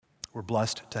We're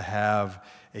blessed to have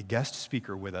a guest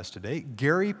speaker with us today.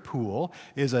 Gary Poole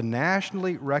is a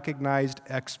nationally recognized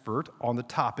expert on the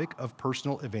topic of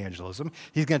personal evangelism.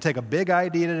 He's going to take a big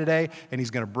idea today, and he's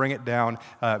going to bring it down,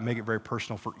 make it very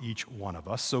personal for each one of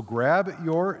us. So grab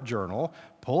your journal,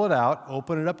 pull it out,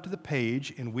 open it up to the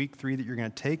page in week 3 that you're going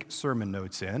to take sermon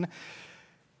notes in.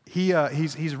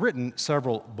 He's written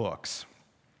several books.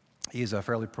 He's a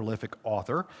fairly prolific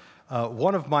author.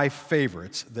 One of my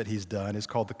favorites that he's done is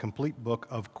called The Complete Book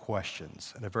of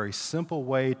Questions, and a very simple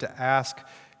way to ask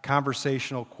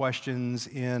conversational questions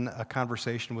in a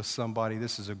conversation with somebody.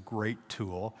 This is a great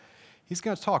tool. He's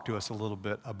going to talk to us a little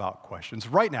bit about questions.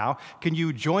 Right now, can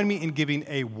you join me in giving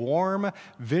a warm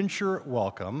venture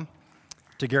welcome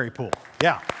to Gary Poole?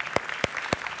 Yeah.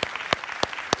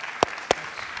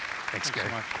 Thanks, Gary.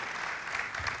 So much.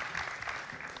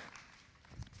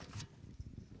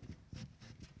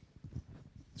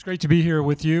 It's great to be here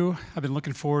with you. I've been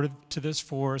looking forward to this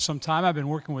for some time. I've been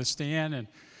working with Stan and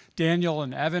Daniel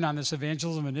and Evan on this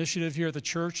evangelism initiative here at the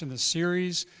church in this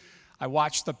series. I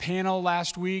watched the panel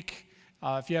last week.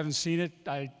 If you haven't seen it,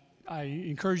 I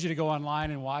encourage you to go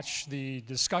online and watch the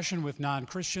discussion with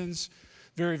non-Christians.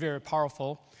 Very, very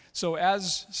powerful. So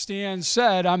as Stan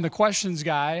said, I'm the questions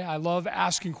guy. I love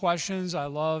asking questions. I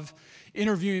love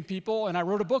interviewing people, and I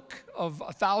wrote a book of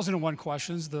 1,001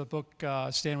 questions, the book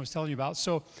Stan was telling you about.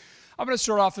 So I'm going to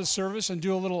start off this service and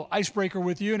do a little icebreaker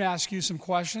with you and ask you some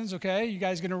questions, okay? You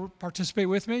guys going to participate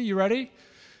with me? You ready?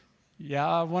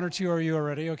 Yeah, 1 or 2 are you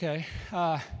already? Okay.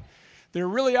 There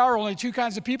really are only 2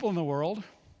 kinds of people in the world.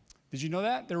 Did you know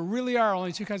that? There really are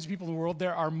only 2 kinds of people in the world.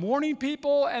 There are morning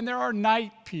people and there are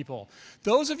night people.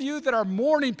 Those of you that are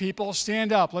morning people,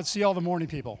 stand up. Let's see all the morning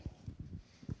people.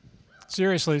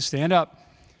 Seriously, stand up.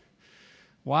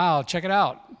 Wow, check it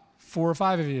out. 4 or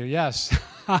 5 of you, yes.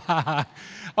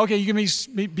 Okay, you can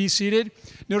be seated.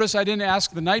 Notice I didn't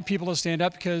ask the night people to stand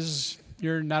up because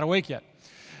you're not awake yet.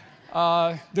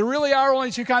 There really are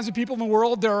only 2 kinds of people in the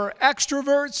world. There are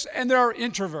extroverts and there are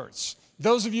introverts.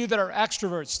 Those of you that are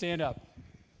extroverts, stand up.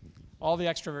 All the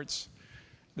extroverts.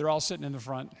 They're all sitting in the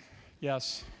front.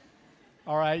 Yes.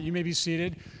 All right, you may be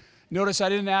seated. Notice I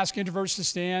didn't ask introverts to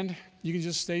stand. You can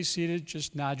just stay seated,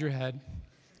 just nod your head.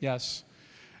 Yes.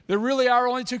 There really are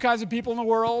only 2 kinds of people in the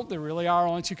world. There really are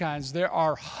only 2 kinds. There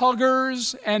are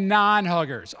huggers and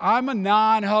non-huggers. I'm a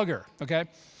non-hugger, okay?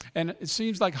 And it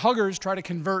seems like huggers try to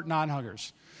convert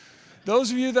non-huggers. Those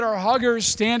of you that are huggers,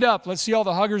 stand up. Let's see all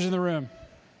the huggers in the room.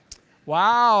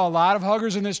 Wow, a lot of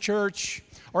huggers in this church.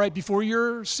 All right, before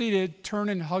you're seated, turn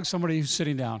and hug somebody who's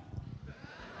sitting down.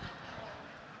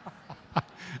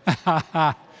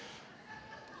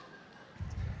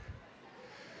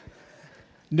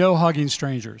 No hugging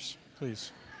strangers,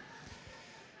 please.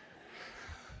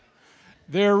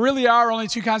 There really are only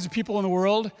 2 kinds of people in the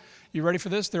world. You ready for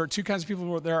this? There are 2 kinds of people in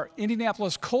the world. There are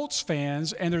Indianapolis Colts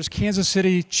fans and there's Kansas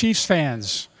City Chiefs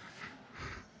fans.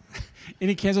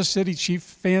 Any Kansas City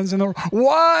Chiefs fans in the world?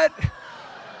 What?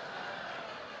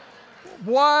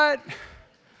 What?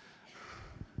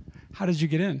 How did you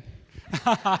get in?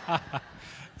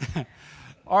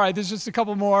 All right, there's just a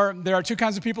couple more. There are 2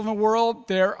 kinds of people in the world.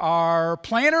 There are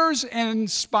planners and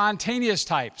spontaneous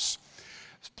types.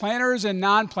 Planners and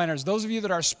non-planners. Those of you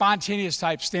that are spontaneous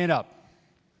types, stand up.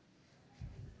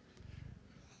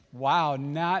 Wow,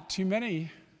 not too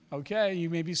many. Okay, you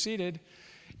may be seated.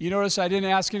 You notice I didn't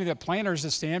ask any of the planners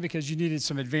to stand because you needed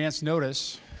some advance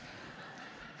notice.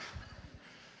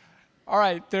 All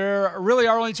right, there really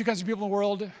are only 2 kinds of people in the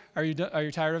world. Are you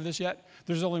tired of this yet?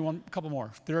 There's only a couple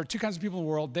more. There are 2 kinds of people in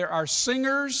the world. There are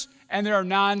singers and there are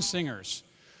non-singers.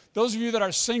 Those of you that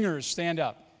are singers, stand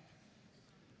up.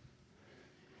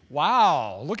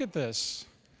 Wow, look at this.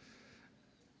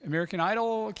 American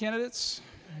Idol candidates,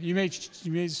 you may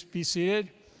be seated.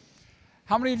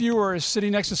 How many of you are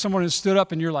sitting next to someone who stood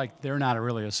up and you're like, they're not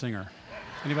really a singer?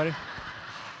 Anybody?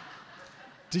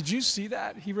 Did you see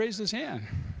that? He raised his hand.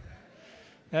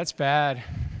 That's bad.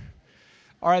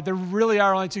 All right, there really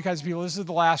are only 2 kinds of people. This is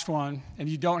the last one, and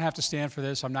you don't have to stand for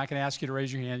this. I'm not going to ask you to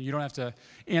raise your hand. You don't have to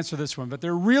answer this one. But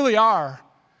there really are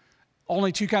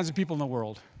only 2 kinds of people in the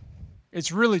world.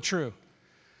 It's really true.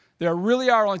 There really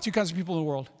are only 2 kinds of people in the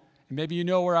world. And maybe you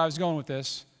know where I was going with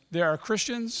this. There are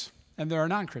Christians and there are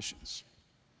non-Christians.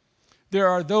 There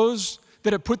are those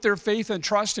that have put their faith and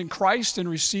trust in Christ and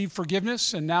received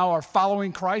forgiveness and now are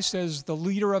following Christ as the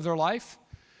leader of their life.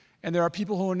 And there are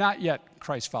people who are not yet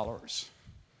Christ followers.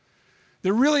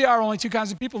 There really are only 2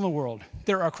 kinds of people in the world.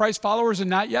 There are Christ followers and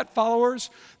not yet followers.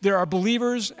 There are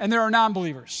believers and there are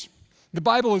non-believers. The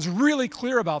Bible is really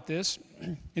clear about this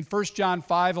in 1 John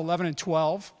 5, 11 and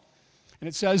 12. And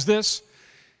it says this,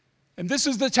 And this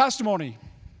is the testimony.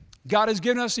 God has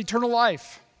given us eternal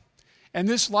life, and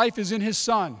this life is in his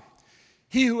Son.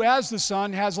 He who has the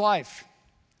Son has life.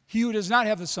 He who does not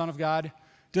have the Son of God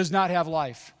does not have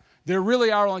life. There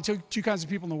really are only two kinds of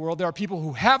people in the world. There are people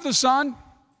who have the Son,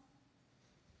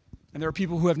 and there are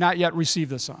people who have not yet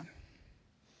received the Son.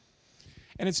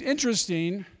 And it's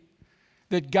interesting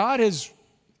that God has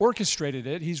orchestrated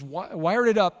it. He's wired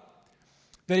it up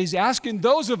that he's asking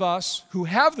those of us who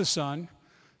have the Son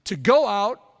to go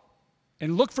out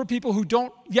and look for people who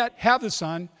don't yet have the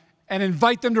Son and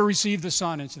invite them to receive the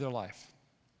Son into their life.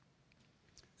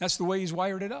 That's the way he's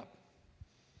wired it up.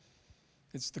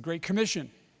 It's the Great Commission.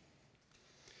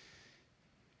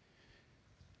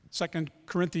 2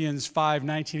 Corinthians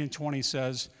 5:19 and 20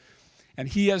 says, "And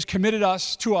he has committed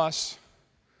to us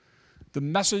the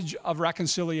message of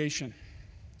reconciliation.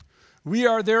 We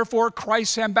are therefore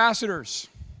Christ's ambassadors,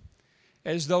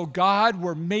 as though God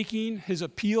were making his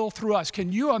appeal through us."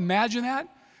 Can you imagine that?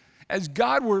 As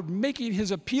God were making his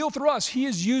appeal through us, he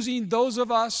is using those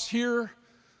of us here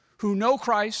who know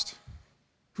Christ,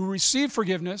 who receive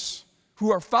forgiveness,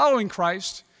 who are following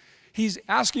Christ. He's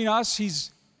asking us,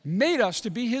 he's made us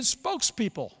to be his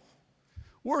spokespeople.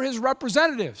 We're his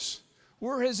representatives.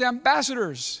 We're his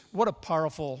ambassadors. What a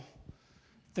powerful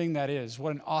thing that is.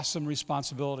 What an awesome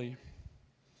responsibility.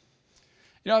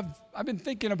 You know, I've been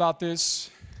thinking about this,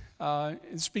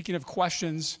 and speaking of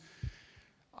questions,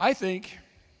 I think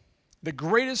the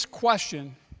greatest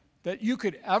question that you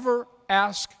could ever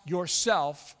ask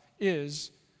yourself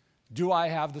is, do I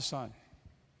have the Son?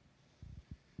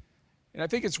 And I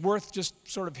think it's worth just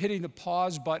sort of hitting the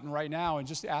pause button right now and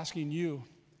just asking you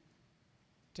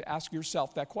to ask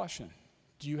yourself that question.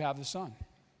 Do you have the Son?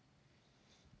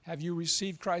 Have you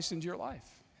received Christ into your life?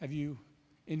 Have you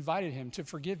invited him to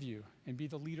forgive you and be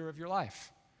the leader of your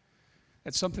life?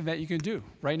 That's something that you can do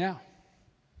right now.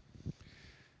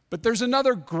 But there's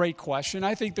another great question.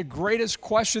 I think the greatest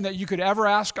question that you could ever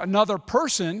ask another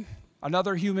person,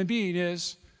 another human being,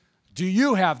 is, do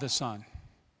you have the Son?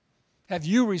 Have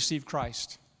you received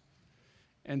Christ?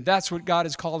 And that's what God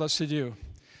has called us to do.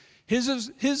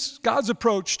 God's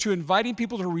approach to inviting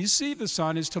people to receive the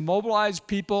Son is to mobilize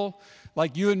people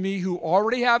like you and me who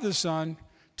already have the Son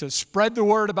to spread the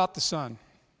word about the Son.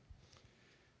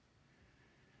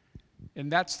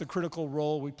 And that's the critical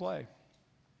role we play.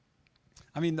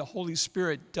 I mean, the Holy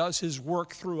Spirit does his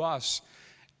work through us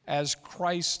as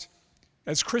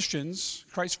Christians,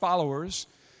 Christ followers.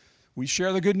 We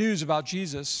share the good news about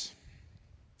Jesus.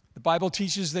 The Bible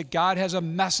teaches that God has a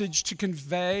message to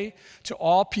convey to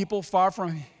all people far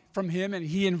from him, and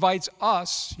he invites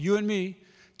us, you and me,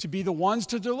 to be the ones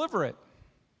to deliver it.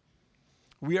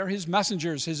 We are his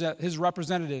messengers, his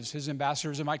representatives, his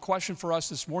ambassadors. And my question for us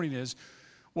this morning is,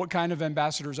 what kind of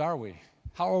ambassadors are we?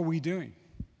 How are we doing?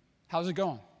 How's it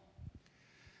going?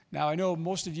 Now, I know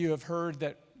most of you have heard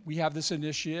that we have this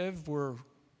initiative. We're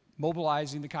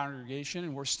mobilizing the congregation,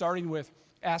 and we're starting with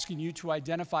asking you to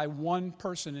identify one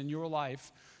person in your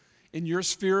life, in your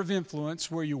sphere of influence,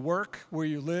 where you work, where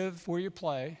you live, where you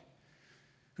play,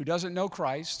 who doesn't know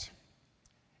Christ,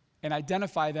 and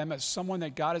identify them as someone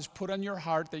that God has put on your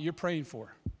heart that you're praying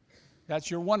for. That's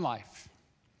your one life.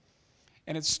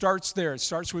 And it starts there. It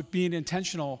starts with being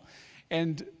intentional.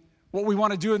 And what we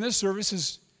want to do in this service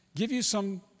is give you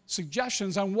some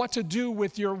suggestions on what to do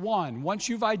with your one. Once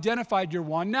you've identified your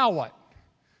one, now what?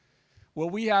 Well,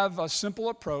 we have a simple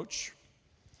approach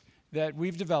that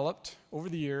we've developed over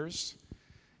the years,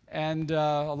 and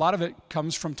a lot of it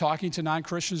comes from talking to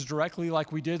non-Christians directly,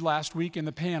 like we did last week in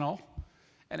the panel,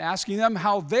 and asking them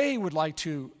how they would like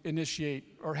to initiate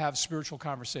or have spiritual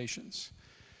conversations.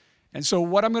 And so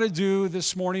what I'm going to do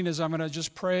this morning is I'm going to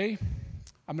just pray.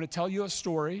 I'm going to tell you a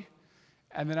story,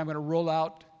 and then I'm going to roll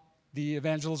out the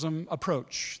evangelism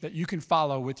approach that you can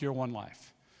follow with your one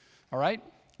life. All right?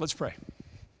 Let's pray.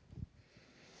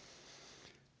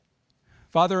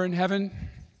 Father in heaven,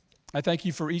 I thank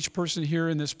you for each person here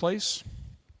in this place,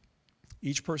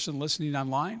 each person listening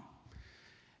online,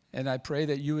 and I pray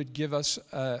that you would give us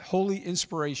a holy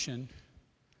inspiration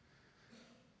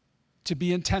to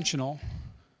be intentional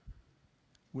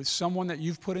with someone that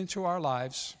you've put into our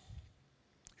lives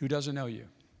who doesn't know you.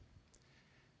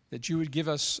 That you would give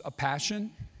us a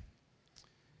passion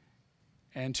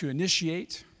and to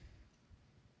initiate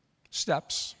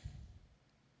steps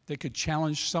that could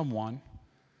challenge someone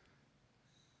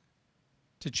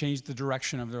to change the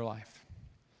direction of their life.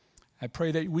 I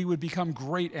pray that we would become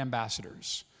great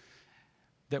ambassadors,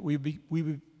 that we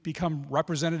would become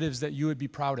representatives that you would be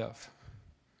proud of,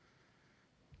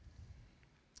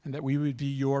 and that we would be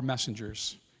your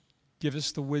messengers. Give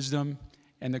us the wisdom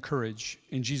and the courage.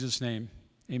 In Jesus' name,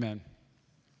 amen.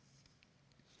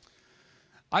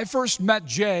 I first met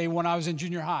Jay when I was in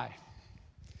junior high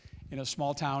in a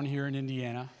small town here in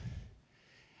Indiana.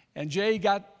 And Jay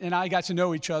and I got to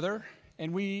know each other,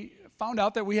 and we found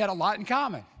out that we had a lot in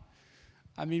common.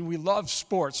 I mean, we loved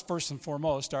sports, first and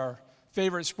foremost. Our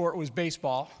favorite sport was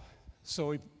baseball, so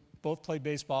we both played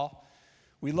baseball.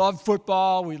 We loved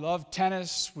football, we loved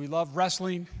tennis, we loved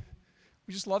wrestling.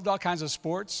 We just loved all kinds of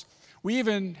sports. We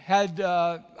even had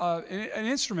an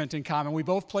instrument in common. We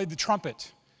both played the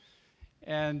trumpet.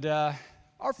 And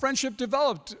our friendship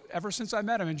developed ever since I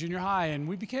met him in junior high, and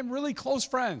we became really close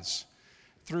friends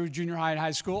through junior high and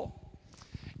high school.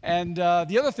 And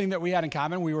the other thing that we had in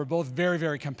common, we were both very,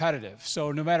 very competitive.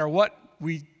 So no matter what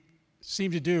we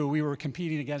seemed to do, we were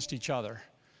competing against each other.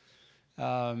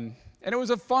 And it was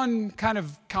a fun kind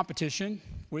of competition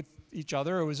with each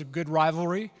other. It was a good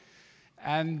rivalry.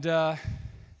 And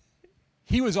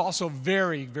he was also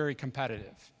very, very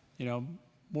competitive,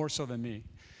 more so than me.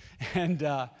 And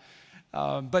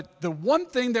but the one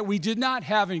thing that we did not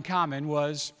have in common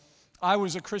was I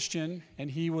was a Christian and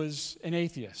he was an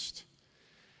atheist.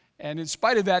 And in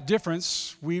spite of that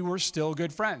difference, we were still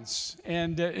good friends.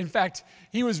 And in fact,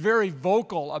 he was very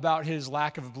vocal about his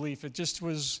lack of belief. It just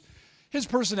was his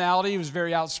personality. He was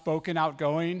very outspoken,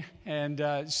 outgoing, and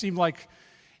it seemed like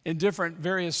in different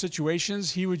various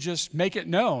situations, he would just make it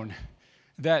known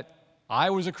that I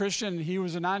was a Christian and he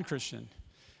was a non-Christian.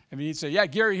 I mean, he'd say, yeah,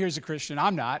 Gary here's a Christian.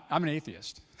 I'm not. I'm an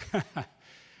atheist.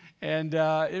 And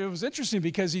it was interesting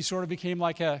because he sort of became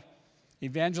like a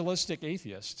evangelistic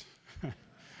atheist,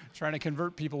 trying to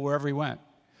convert people wherever he went.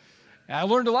 And I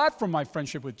learned a lot from my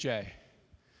friendship with Jay.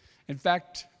 In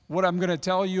fact, what I'm going to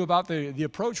tell you about the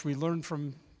approach we learned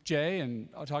from Jay, and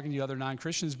I'm talking to other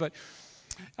non-Christians, but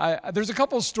there's a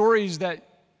couple of stories that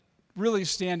really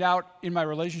stand out in my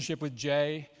relationship with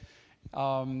Jay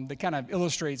that kind of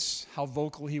illustrates how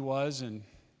vocal he was and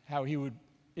how he would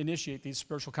initiate these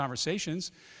spiritual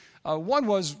conversations. One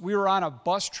was we were on a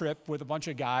bus trip with a bunch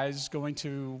of guys going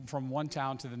from one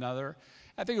town to another.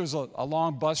 I think it was a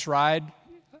long bus ride,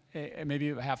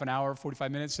 maybe half an hour,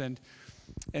 45 minutes, and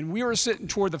we were sitting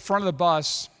toward the front of the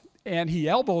bus, and he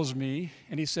elbows me,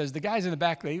 and he says, the guys in the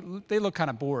back, they look kind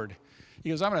of bored. He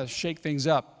goes, I'm going to shake things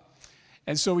up.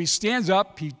 And so he stands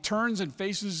up, he turns and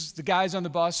faces the guys on the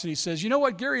bus, and he says, you know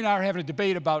what, Gary and I are having a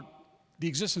debate about the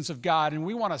existence of God, and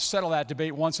we want to settle that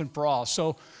debate once and for all.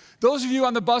 So those of you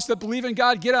on the bus that believe in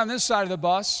God, get on this side of the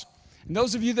bus, and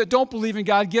those of you that don't believe in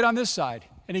God, get on this side.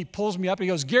 And he pulls me up, and he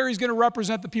goes, Gary's going to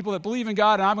represent the people that believe in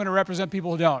God, and I'm going to represent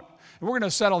people who don't. And we're going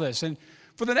to settle this. And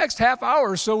for the next half hour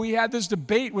or so, we had this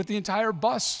debate with the entire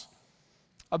bus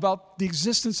about the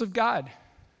existence of God.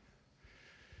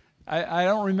 I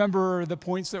don't remember the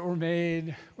points that were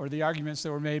made or the arguments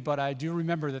that were made, but I do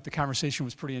remember that the conversation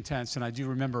was pretty intense, and I do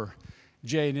remember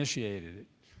Jay initiated it.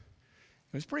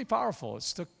 It was pretty powerful.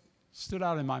 It stood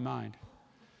out in my mind.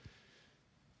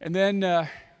 And then, our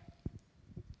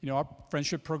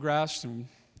friendship progressed, and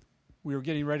we were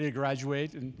getting ready to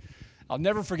graduate, and I'll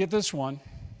never forget this one.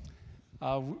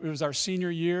 It was our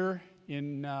senior year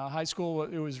in high school.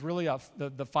 It was really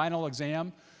the final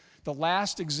exam. The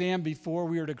last exam before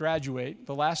we were to graduate,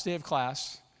 the last day of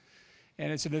class,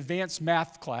 and it's an advanced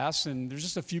math class, and there's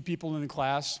just a few people in the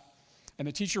class, and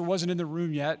the teacher wasn't in the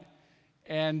room yet,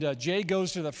 and Jay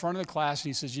goes to the front of the class, and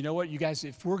he says, you know what, you guys,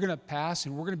 if we're going to pass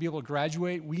and we're going to be able to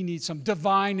graduate, we need some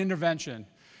divine intervention.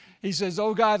 He says,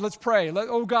 oh, God, let's pray.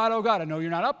 Oh, God, I know you're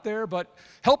not up there, but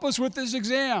help us with this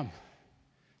exam.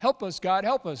 Help us, God,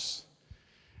 help us.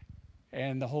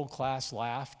 And the whole class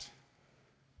laughed.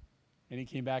 And he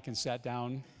came back and sat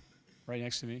down right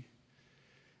next to me.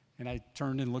 And I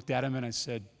turned and looked at him and I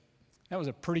said, that was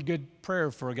a pretty good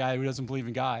prayer for a guy who doesn't believe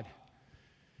in God.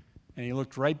 And he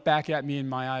looked right back at me in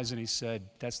my eyes and he said,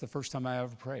 that's the first time I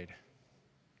ever prayed.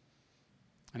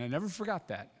 And I never forgot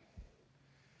that.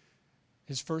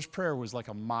 His first prayer was like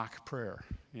a mock prayer,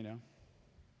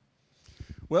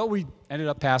 Well, we ended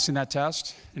up passing that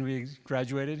test and we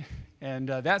graduated. And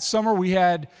that summer we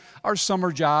had our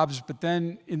summer jobs, but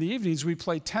then in the evenings we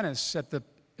played tennis at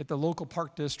the local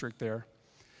park district there.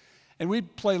 And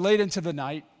we'd play late into the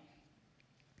night,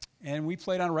 and we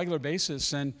played on a regular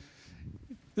basis. And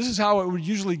this is how it would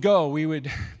usually go. We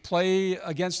would play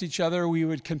against each other. We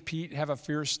would compete, have a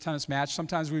fierce tennis match.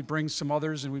 Sometimes we'd bring some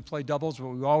others and we'd play doubles, but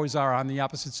we always are on the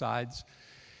opposite sides.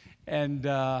 And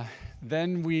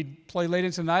then we'd play late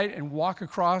into the night and walk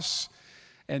across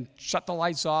and shut the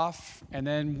lights off, and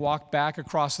then walk back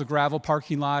across the gravel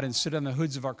parking lot and sit on the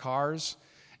hoods of our cars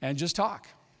and just talk.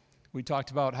 We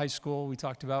talked about high school. We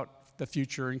talked about the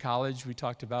future in college. We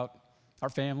talked about our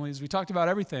families. We talked about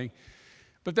everything.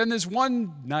 But then this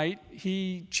one night,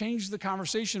 he changed the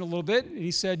conversation a little bit, and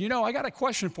he said, I got a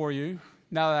question for you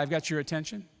now that I've got your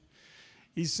attention.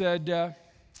 He said,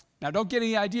 now don't get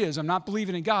any ideas. I'm not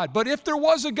believing in God. But if there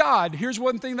was a God, here's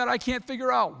one thing that I can't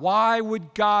figure out. Why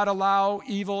would God allow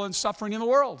evil and suffering in the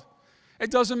world?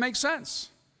 It doesn't make sense.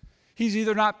 He's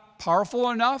either not powerful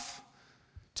enough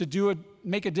to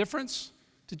make a difference,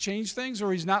 to change things,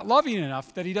 or he's not loving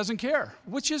enough that he doesn't care.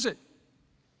 Which is it?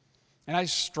 And I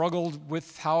struggled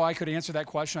with how I could answer that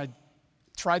question. I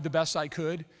tried the best I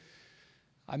could.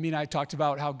 I talked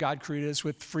about how God created us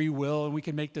with free will and we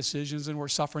can make decisions and we're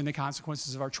suffering the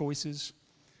consequences of our choices.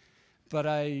 But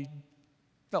I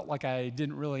felt like I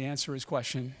didn't really answer his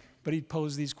question. But he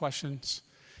posed these questions.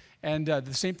 And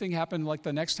the same thing happened like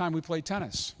the next time we played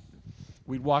tennis.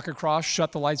 We'd walk across,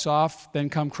 shut the lights off, then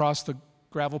come across the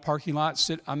gravel parking lot,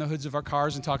 sit on the hoods of our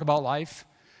cars and talk about life.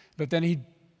 But then he'd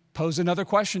pose another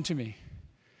question to me.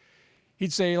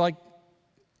 He'd say,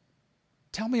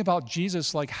 tell me about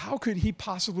Jesus. How could he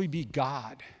possibly be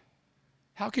God?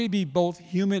 How could he be both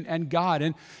human and God?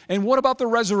 And what about the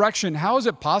resurrection? How is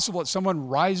it possible that someone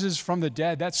rises from the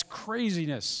dead? That's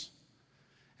craziness.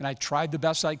 And I tried the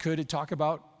best I could to talk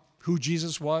about who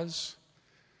Jesus was.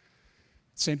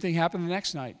 Same thing happened the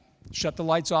next night. Shut the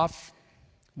lights off,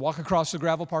 walk across the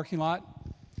gravel parking lot,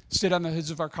 sit on the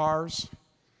hoods of our cars,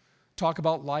 talk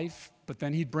about life, but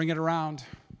then he'd bring it around.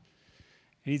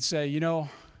 And he'd say,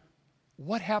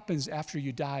 what happens after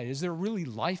you die? Is there really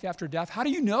life after death? How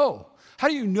do you know? How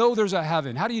do you know there's a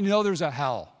heaven? How do you know there's a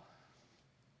hell?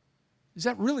 Is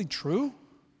that really true?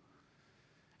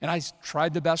 And I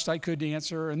tried the best I could to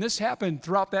answer, and this happened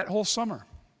throughout that whole summer.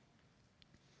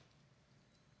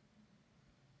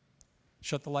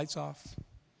 Shut the lights off,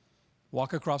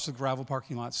 walk across the gravel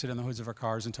parking lot, sit on the hoods of our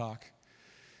cars and talk.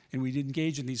 And we'd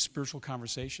engage in these spiritual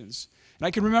conversations. And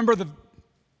I can remember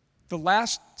the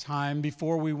last time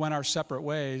before we went our separate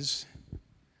ways,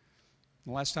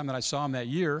 the last time that I saw him that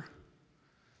year,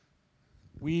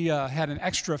 we had an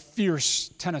extra fierce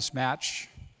tennis match,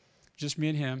 just me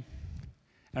and him.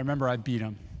 And I remember I beat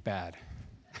him bad.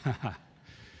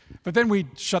 But then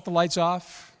we'd shut the lights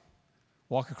off,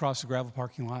 walk across the gravel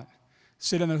parking lot,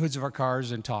 sit on the hoods of our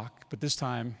cars and talk. But this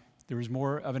time, there was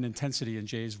more of an intensity in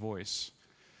Jay's voice.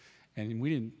 And we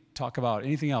didn't talk about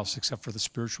anything else except for the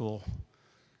spiritual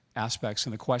aspects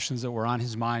and the questions that were on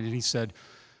his mind. And he said,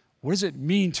 what does it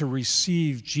mean to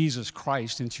receive Jesus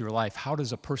Christ into your life? How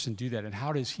does a person do that? And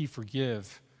how does he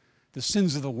forgive the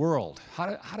sins of the world?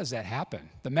 How does that happen?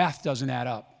 The math doesn't add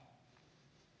up.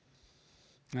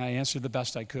 And I answered the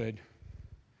best I could.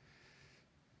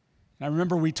 And I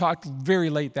remember we talked very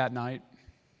late that night.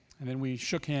 And then we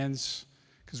shook hands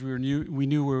because we knew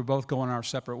we were both going our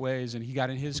separate ways. And he got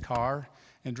in his car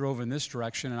and drove in this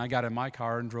direction, and I got in my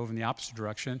car and drove in the opposite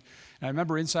direction. And I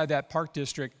remember inside that park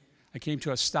district, I came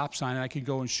to a stop sign, and I could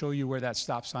go and show you where that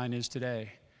stop sign is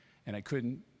today. And I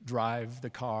couldn't drive the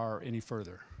car any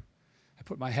further. I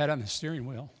put my head on the steering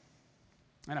wheel,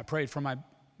 and I prayed for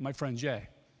my friend Jay.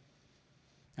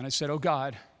 And I said, oh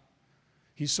God,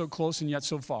 he's so close and yet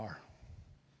so far.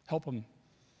 Help him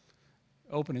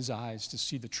open his eyes to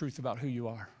see the truth about who you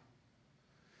are.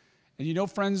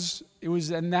 And friends, it was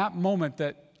in that moment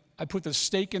that I put the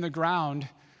stake in the ground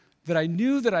that I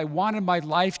knew that I wanted my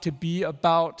life to be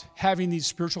about having these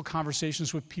spiritual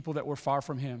conversations with people that were far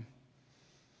from him.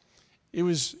 It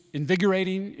was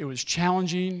invigorating, it was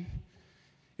challenging,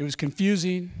 it was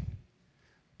confusing,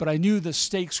 but I knew the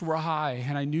stakes were high,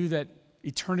 and I knew that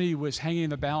eternity was hanging in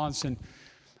the balance. And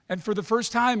for the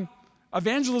first time,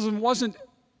 evangelism wasn't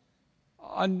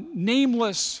a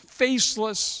nameless,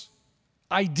 faceless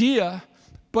idea,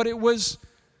 but it was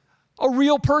a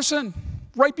real person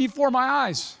right before my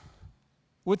eyes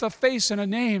with a face and a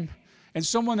name and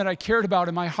someone that I cared about,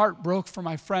 and my heart broke for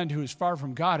my friend who is far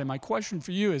from God. And my question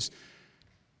for you is,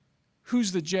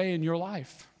 who's the Jay in your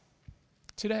life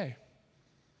today?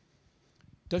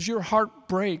 Does your heart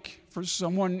break for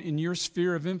someone in your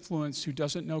sphere of influence who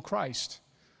doesn't know Christ?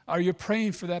 Are you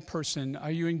praying for that person?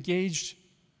 Are you engaged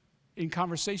in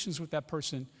conversations with that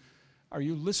person? Are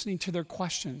you listening to their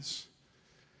questions?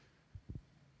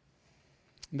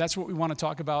 And that's what we want to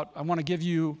talk about. I want to give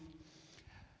you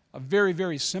a very,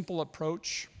 very simple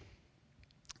approach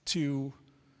to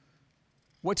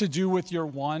what to do with your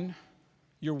one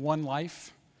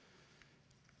life.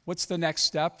 What's the next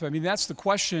step? That's the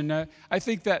question. I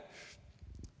think that,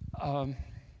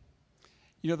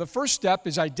 the first step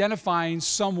is identifying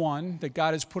someone that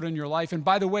God has put in your life. And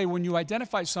by the way, when you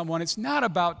identify someone, it's not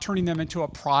about turning them into a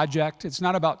project. It's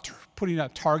not about putting a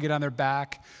target on their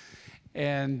back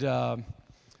and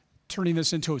turning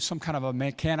this into some kind of a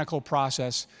mechanical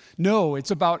process. No, it's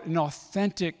about an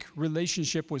authentic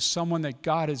relationship with someone that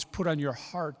God has put on your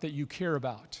heart that you care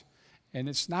about. And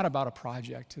it's not about a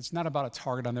project. It's not about a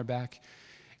target on their back.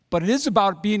 But it is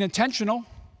about being intentional,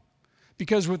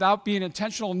 because without being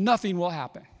intentional, nothing will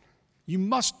happen. You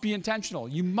must be intentional.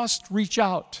 You must reach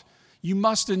out. You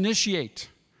must initiate.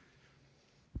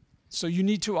 So you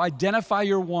need to identify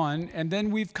your one, and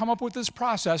then we've come up with this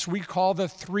process we call the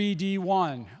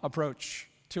 3D1 approach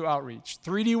to outreach.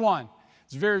 3D1.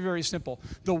 It's very, very simple.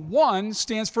 The one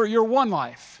stands for your one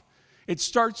life. It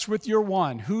starts with your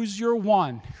one. Who's your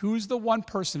one? Who's the one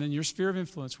person in your sphere of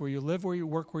influence, where you live, where you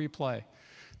work, where you play,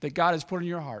 that God has put in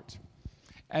your heart?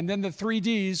 And then the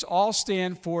 3Ds all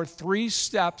stand for 3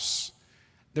 steps.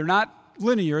 They're not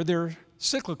linear, they're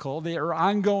cyclical. They are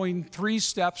ongoing 3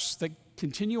 steps that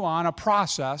continue on a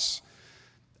process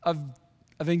of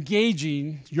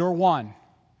engaging your one.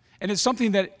 And it's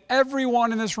something that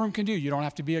everyone in this room can do. You don't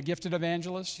have to be a gifted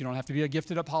evangelist. You don't have to be a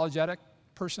gifted apologetic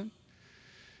person.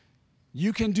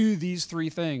 You can do these 3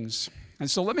 things. And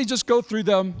so let me just go through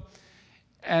them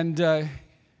and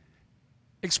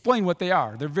explain what they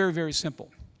are. They're very, very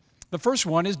simple. The first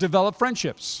one is develop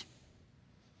friendships.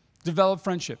 Develop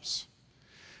friendships.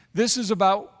 This is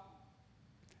about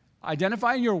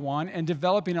identifying your one and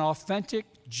developing an authentic,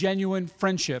 genuine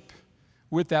friendship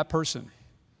with that person.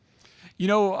 You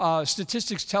know,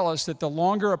 statistics tell us that the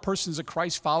longer a person's a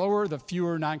Christ follower, the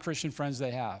fewer non-Christian friends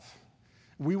they have.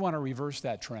 We want to reverse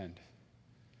that trend.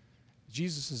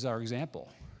 Jesus is our example.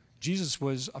 Jesus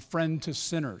was a friend to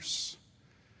sinners.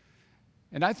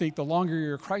 And I think the longer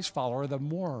you're a Christ follower, the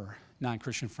more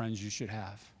non-Christian friends you should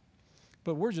have.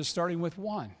 But we're just starting with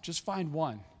one. Just find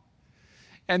one.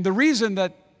 And the reason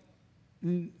that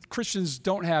Christians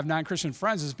don't have non-Christian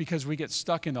friends is because we get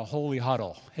stuck in the holy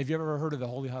huddle. Have you ever heard of the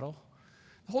holy huddle?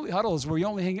 The holy huddle is where you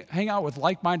only hang out with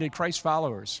like-minded Christ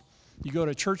followers. You go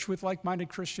to church with like-minded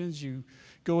Christians. You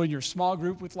go in your small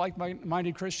group with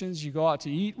like-minded Christians. You go out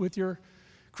to eat with your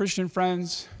Christian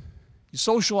friends. You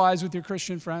socialize with your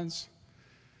Christian friends.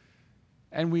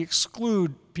 And we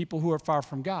exclude people who are far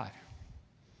from God.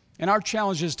 And our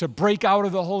challenge is to break out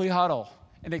of the holy huddle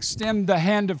and extend the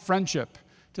hand of friendship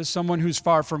to someone who's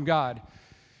far from God.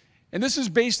 And this is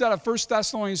based out of 1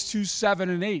 Thessalonians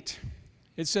 2:7-8.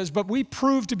 It says, "But we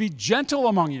prove to be gentle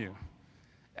among you,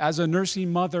 as a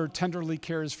nursing mother tenderly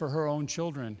cares for her own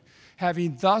children.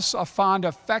 Having thus a fond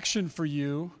affection for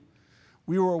you,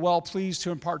 we were well pleased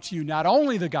to impart to you not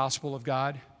only the gospel of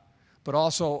God, but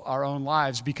also our own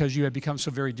lives, because you have become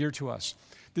so very dear to us."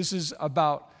 This is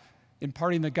about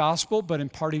imparting the gospel, but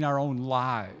imparting our own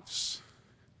lives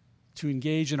to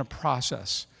engage in a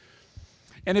process.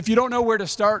 And if you don't know where to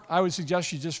start, I would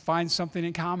suggest you just find something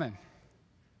in common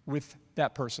with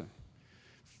that person.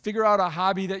 Figure out a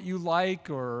hobby that you like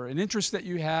or an interest that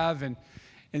you have, and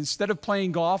instead of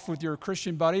playing golf with your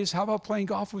Christian buddies, how about playing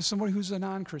golf with someone who's a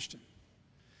non-Christian?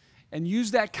 And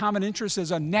use that common interest as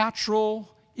a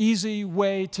natural, easy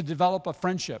way to develop a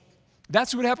friendship.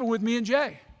 That's what happened with me and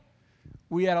Jay.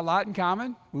 We had a lot in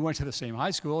common. We went to the same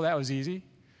high school. That was easy.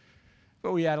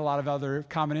 But we had a lot of other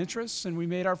common interests, and we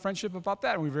made our friendship about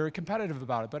that, and we were very competitive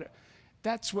about it. But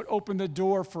that's what opened the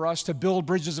door for us to build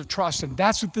bridges of trust, and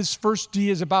that's what this first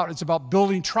D is about. It's about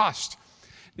building trust.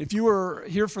 If you were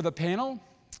here for the panel,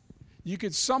 you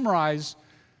could summarize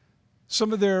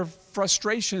some of their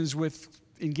frustrations with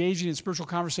engaging in spiritual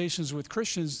conversations with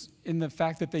Christians in the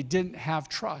fact that they didn't have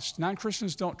trust.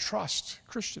 Non-Christians don't trust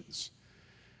Christians.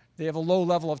 They have a low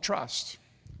level of trust.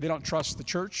 They don't trust the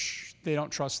church. They don't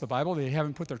trust the Bible. They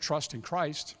haven't put their trust in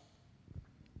Christ.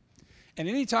 And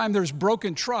anytime there's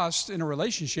broken trust in a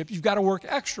relationship, you've got to work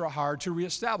extra hard to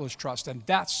reestablish trust. And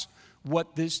that's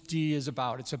what this D is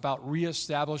about. It's about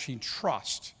reestablishing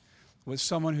trust with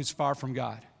someone who's far from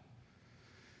God.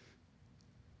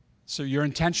 So you're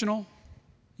intentional.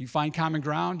 You find common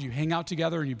ground. You hang out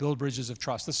together, and you build bridges of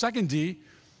trust. The second D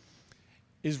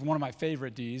is one of my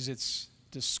favorite Ds. It's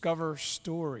discover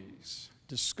stories.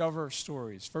 Discover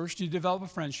stories. First, you develop a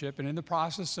friendship, and in the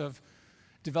process of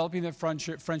developing that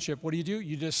friendship, what do?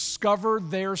 You discover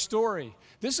their story.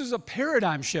 This is a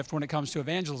paradigm shift when it comes to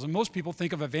evangelism. Most people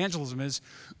think of evangelism as,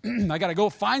 I got to go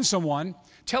find someone,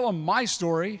 tell them my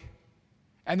story,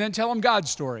 and then tell them God's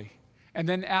story, and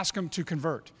then ask them to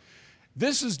convert.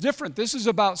 This is different. This is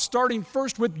about starting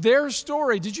first with their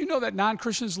story. Did you know that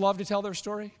non-Christians love to tell their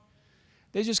story?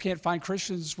 They just can't find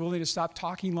Christians willing to stop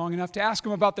talking long enough to ask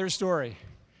them about their story.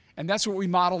 And that's what we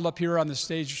modeled up here on the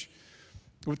stage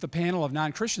with the panel of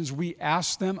non-Christians. We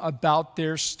asked them about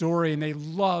their story, and they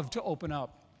love to open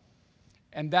up.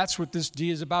 And that's what this D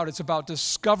is about. It's about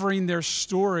discovering their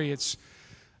story. It's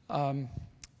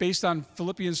based on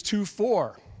Philippians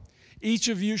 2:4. Each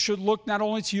of you should look not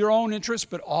only to your own interests,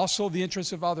 but also the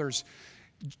interests of others.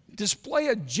 Display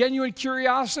a genuine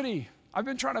curiosity. I've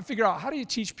been trying to figure out, how do you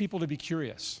teach people to be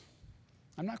curious?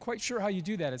 I'm not quite sure how you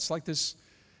do that. It's like this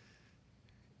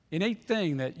innate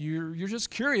thing that you're just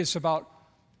curious about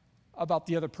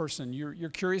the other person. You're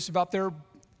curious about their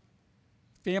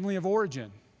family of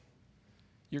origin.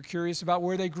 You're curious about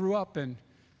where they grew up and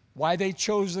why they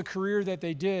chose the career that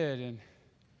they did, and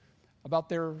about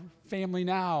their family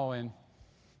now and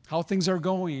how things are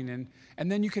going.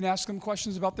 And then you can ask them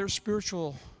questions about their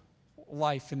spiritual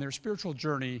life and their spiritual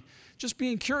journey. Just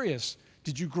being curious.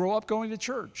 Did you grow up going to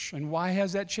church? And why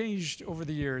has that changed over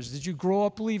the years? Did you grow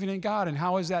up believing in God? And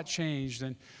how has that changed?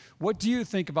 And what do you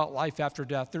think about life after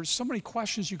death? There's so many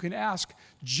questions you can ask,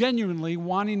 genuinely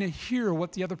wanting to hear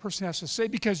what the other person has to say,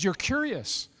 because you're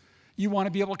curious. You want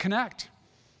to be able to connect.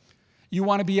 You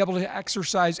want to be able to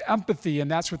exercise empathy, and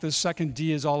that's what this second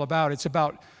D is all about. It's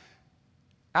about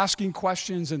asking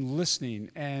questions and listening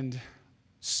and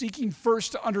seeking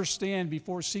first to understand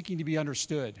before seeking to be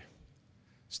understood.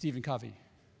 Stephen Covey.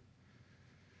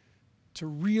 To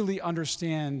really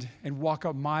understand and walk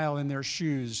a mile in their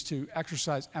shoes, to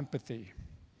exercise empathy,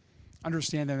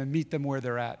 understand them and meet them where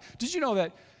they're at. Did you know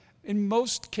that in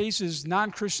most cases,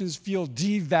 non-Christians feel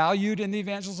devalued in the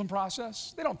evangelism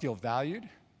process? They don't feel valued.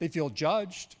 They feel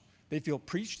judged. They feel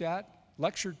preached at,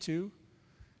 lectured to,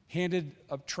 handed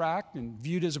a tract and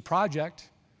viewed as a project.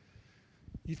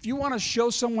 If you want to show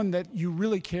someone that you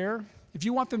really care, if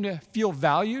you want them to feel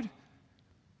valued,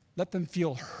 let them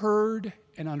feel heard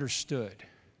and understood.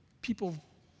 People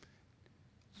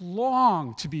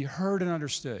long to be heard and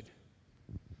understood.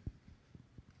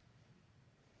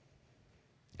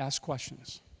 Ask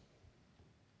questions.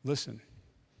 Listen.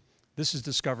 This is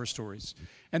discover stories.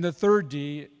 And the third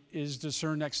D is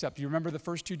discern next step. Do you remember the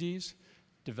first two Ds?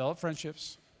 Develop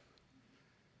friendships,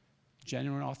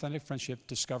 genuine, authentic friendship,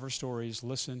 discover stories,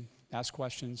 listen, ask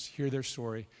questions, hear their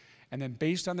story, and then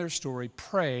based on their story,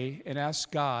 pray and ask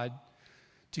God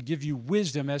to give you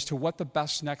wisdom as to what the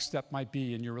best next step might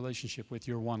be in your relationship with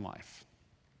your one life.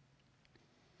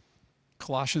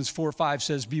 Colossians 4:5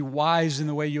 says, be wise in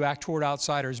the way you act toward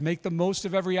outsiders. Make the most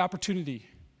of every opportunity.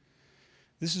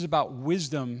 This is about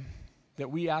wisdom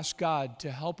that we ask God to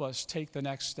help us take the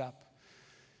next step.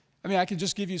 I mean, I can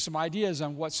just give you some ideas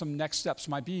on what some next steps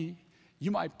might be. You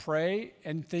might pray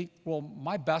and think, well,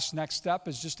 my best next step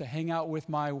is just to hang out with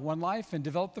my one life and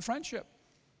develop the friendship.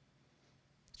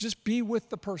 Just be with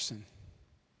the person.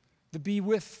 The be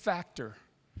with factor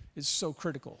is so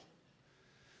critical.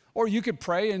 Or you could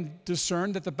pray and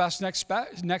discern that the best next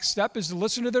step is to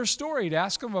listen to their story, to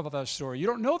ask them about their story. You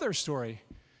don't know their story,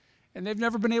 and they've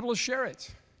never been able to share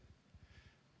it.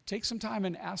 Take some time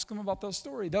and ask them about their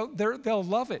story. They'll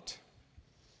love it.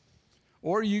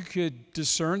 Or you could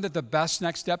discern that the best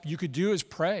next step you could do is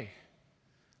pray.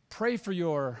 Pray for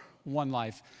your one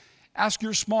life. Ask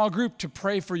your small group to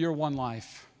pray for your one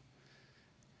life.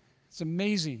 It's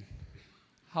amazing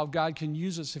how God can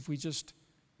use us if we just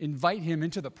invite him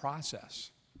into the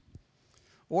process.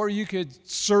 Or you could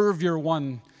serve your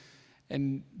one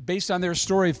and based on their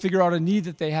story, figure out a need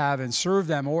that they have and serve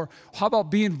them. Or how about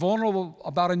being vulnerable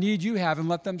about a need you have and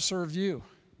let them serve you?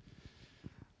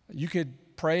 You could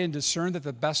pray and discern that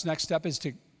the best next step is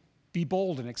to be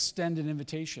bold and extend an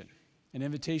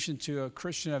invitation to a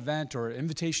Christian event or an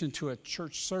invitation to a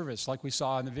church service like we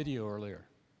saw in the video earlier.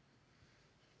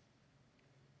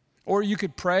 Or you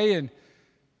could pray and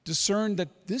discern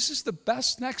that this is the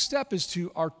best next step is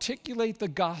to articulate the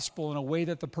gospel in a way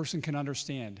that the person can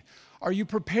understand. Are you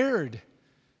prepared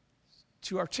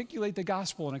to articulate the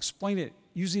gospel and explain it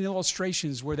using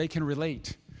illustrations where they can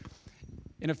relate?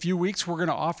 In a few weeks, we're going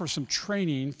to offer some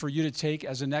training for you to take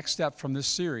as a next step from this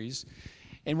series.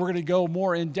 And we're going to go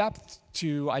more in depth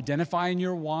to identifying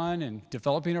your one and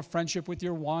developing a friendship with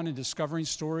your one and discovering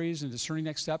stories and discerning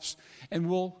next steps. And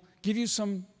we'll give you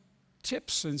some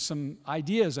tips and some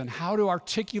ideas on how to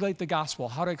articulate the gospel,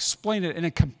 how to explain it in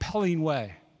a compelling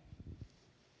way.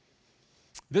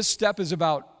 This step is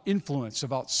about influence,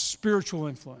 about spiritual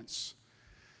influence.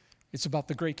 It's about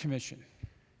the Great Commission.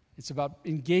 It's about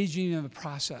engaging in the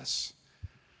process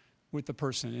with the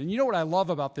person. And you know what I love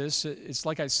about this? It's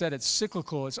like I said, it's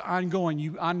cyclical, it's ongoing.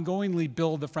 You ongoingly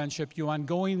build the friendship. You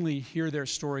ongoingly hear their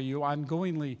story. You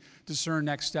ongoingly discern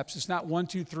next steps. It's not 1,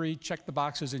 2, 3, check the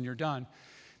boxes and you're done.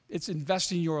 It's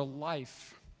investing your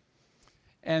life.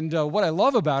 And what I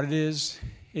love about it is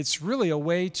it's really a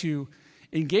way to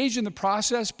engage in the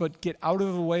process, but get out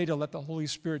of the way to let the Holy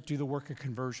Spirit do the work of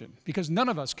conversion. Because none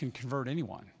of us can convert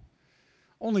anyone.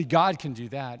 Only God can do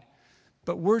that.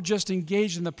 but we're just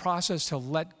engaged in the process to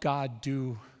let God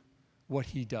do what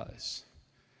he does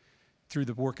through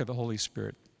the work of the Holy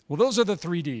Spirit. Well, those are the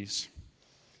 3 Ds.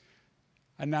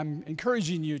 And I'm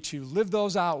encouraging you to live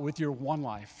those out with your one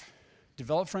life.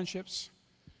 Develop friendships,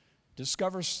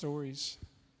 discover stories,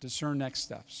 discern next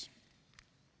steps.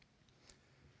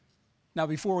 Now,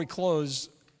 before we close,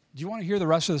 do you want to hear the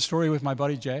rest of the story with my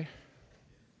buddy Jay?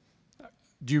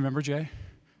 Do you remember Jay?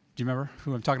 Do you remember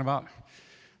who I'm talking about?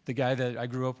 The guy that I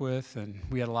grew up with, and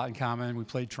we had a lot in common. We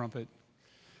played trumpet.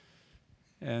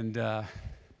 And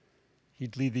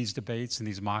he'd lead these debates and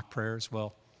these mock prayers.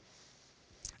 Well,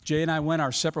 Jay and I went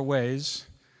our separate ways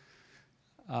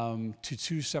to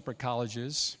 2 separate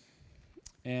colleges.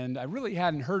 And I really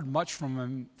hadn't heard much from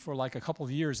him for like a couple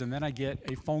of years. And then I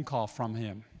get a phone call from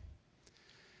him.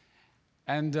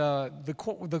 And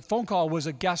the phone call was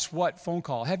a guess what phone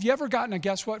call. Have you ever gotten a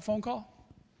guess what phone call?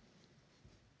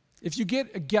 If you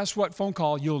get a guess what phone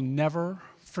call, you'll never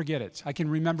forget it. I can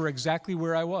remember exactly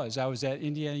where I was. I was at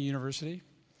Indiana University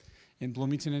in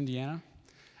Bloomington, Indiana.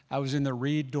 I was in the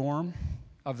Reed dorm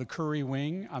of the Curry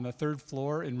Wing on the 3rd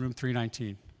floor in room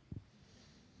 319.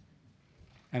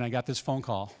 And I got this phone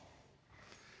call.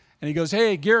 And he goes,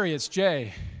 "Hey, Gary, it's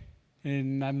Jay."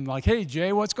 And I'm like, "Hey,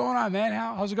 Jay, what's going on, man?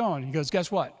 How's it going?" He goes,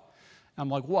 "Guess what?" I'm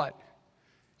like, "What?"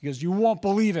 He goes, "You won't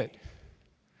believe it.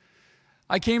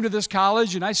 I came to this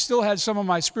college, and I still had some of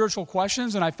my spiritual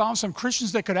questions, and I found some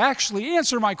Christians that could actually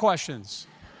answer my questions."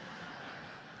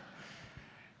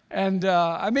 And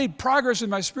I made progress in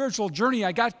my spiritual journey.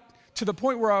 I got to the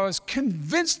point where I was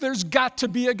convinced there's got to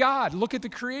be a God. Look at the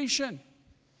creation.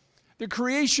 The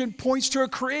creation points to a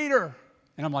creator.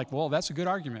 And I'm like, well, that's a good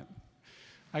argument.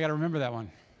 I got to remember that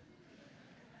one.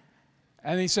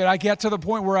 And he said, I get to the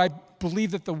point where I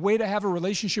believe that the way to have a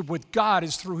relationship with God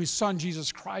is through his son,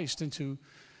 Jesus Christ.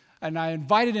 And I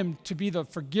invited him to be the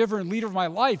forgiver and leader of my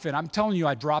life. And I'm telling you,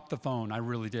 I dropped the phone. I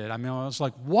really did. I mean, I was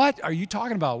like, what are you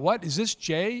talking about? What? Is this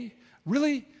Jay?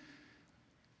 Really?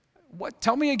 What?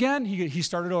 Tell me again. He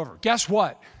started over. Guess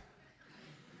what?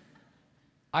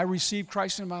 I received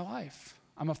Christ in my life.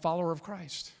 I'm a follower of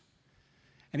Christ.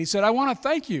 And he said, I want to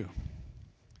thank you.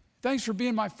 Thanks for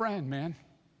being my friend, man.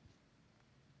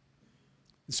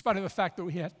 In spite of the fact that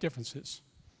we had differences.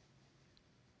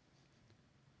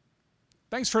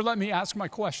 Thanks for letting me ask my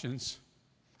questions.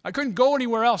 I couldn't go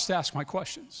anywhere else to ask my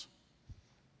questions.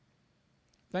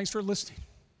 Thanks for listening.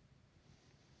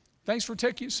 Thanks for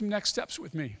taking some next steps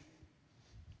with me.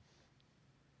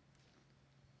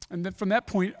 And then from that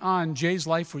point on, Jay's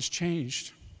life was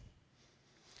changed.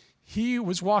 He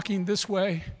was walking this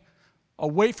way,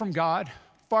 away from God,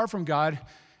 far from God,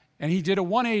 and he did a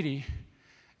 180,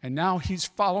 and now he's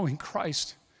following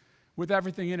Christ with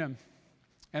everything in him.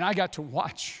 And I got to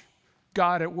watch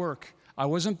God at work. I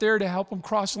wasn't there to help him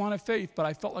cross the line of faith, but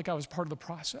I felt like I was part of the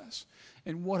process.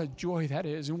 And what a joy that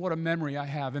is, and what a memory I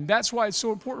have. And that's why it's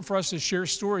so important for us to share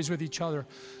stories with each other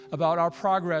about our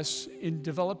progress in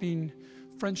developing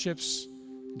friendships,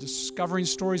 discovering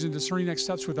stories, and discerning next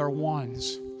steps with our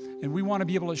ones. And we want to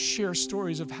be able to share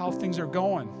stories of how things are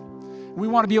going. We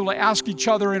want to be able to ask each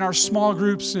other in our small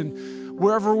groups and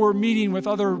wherever we're meeting with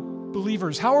other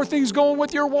believers, how are things going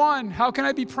with your one? How can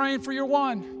I be praying for your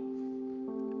one?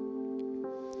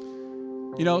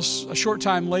 You know, a short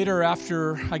time later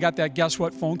after I got that guess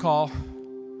what phone call,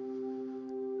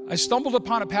 I stumbled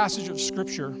upon a passage of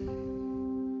Scripture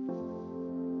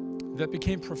that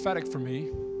became prophetic for me.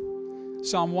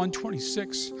 Psalm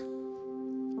 126,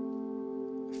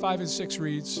 5 and 6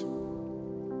 reads,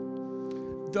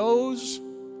 those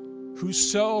who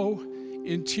sow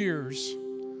in tears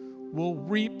will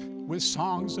reap with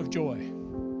songs of joy.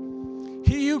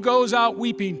 He who goes out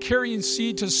weeping, carrying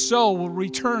seed to sow, will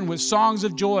return with songs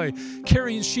of joy,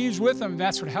 carrying sheaves with him.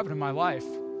 That's what happened in my life.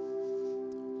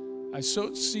 I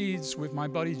sowed seeds with my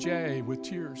buddy Jay with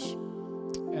tears,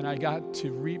 and I got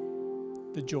to reap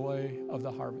the joy of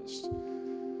the harvest.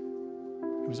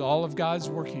 It was all of God's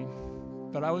working,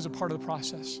 but I was a part of the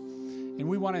process. And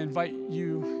we want to invite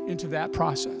you into that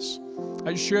process.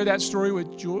 I share that story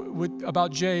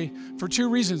about Jay for 2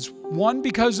 reasons. One,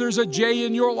 because there's a Jay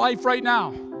in your life right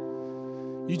now.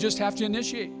 You just have to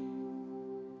initiate.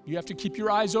 You have to keep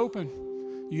your eyes open.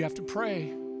 You have to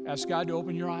pray. Ask God to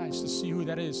open your eyes to see who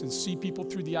that is and see people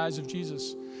through the eyes of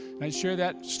Jesus. And I share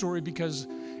that story because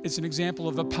it's an example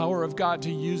of the power of God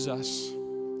to use us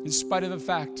in spite of the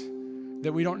fact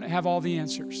that we don't have all the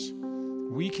answers.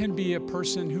 We can be a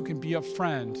person who can be a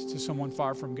friend to someone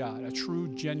far from God, a true,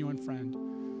 genuine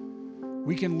friend.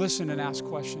 We can listen and ask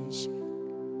questions.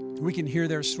 We can hear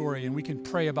their story, and we can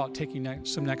pray about taking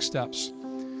some next steps.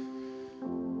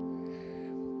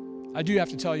 I do have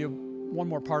to tell you, one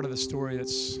more part of the story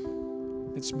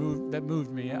that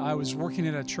moved me. I was working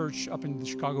in a church up in the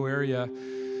Chicago area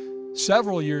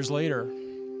several years later,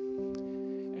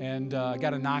 and I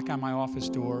got a knock on my office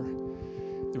door.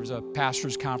 There was a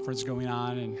pastor's conference going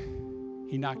on, and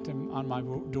he knocked on my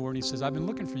door, and he says, "I've been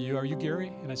looking for you. Are you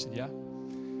Gary?" And I said, "Yeah."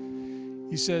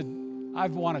 He said, "I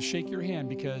want to shake your hand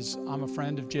because I'm a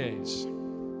friend of Jay's."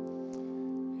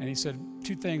 And he said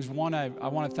two things. One, I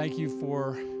want to thank you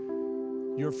for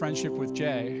your friendship with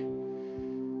Jay.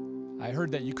 I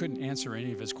heard that you couldn't answer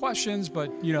any of his questions,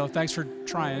 but, thanks for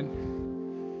trying.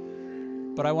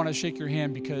 But I want to shake your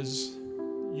hand because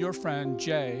your friend,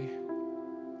 Jay,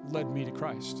 led me to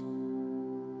Christ.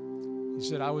 He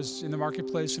said, I was in the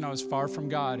marketplace and I was far from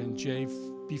God, and Jay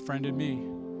befriended me.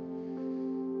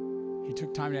 He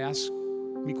took time to ask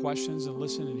me questions and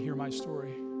listen and hear my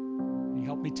story. He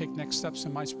helped me take next steps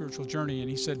in my spiritual journey. And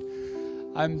he said,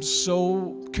 I'm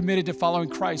so committed to following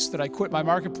Christ that I quit my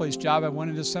marketplace job. I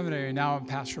went into seminary, and now I'm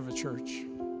pastor of a church.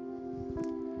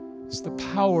 It's the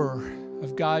power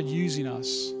of God using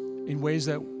us in ways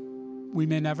that we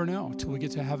may never know until we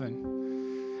get to heaven.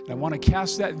 And I want to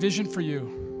cast that vision for you.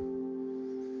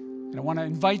 And I want to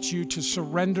invite you to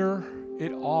surrender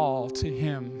it all to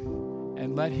Him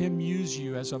and let Him use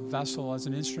you as a vessel, as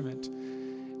an instrument,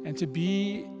 and to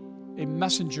be a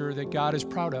messenger that God is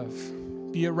proud of.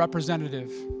 Be a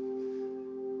representative.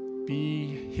 Be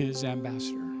His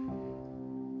ambassador.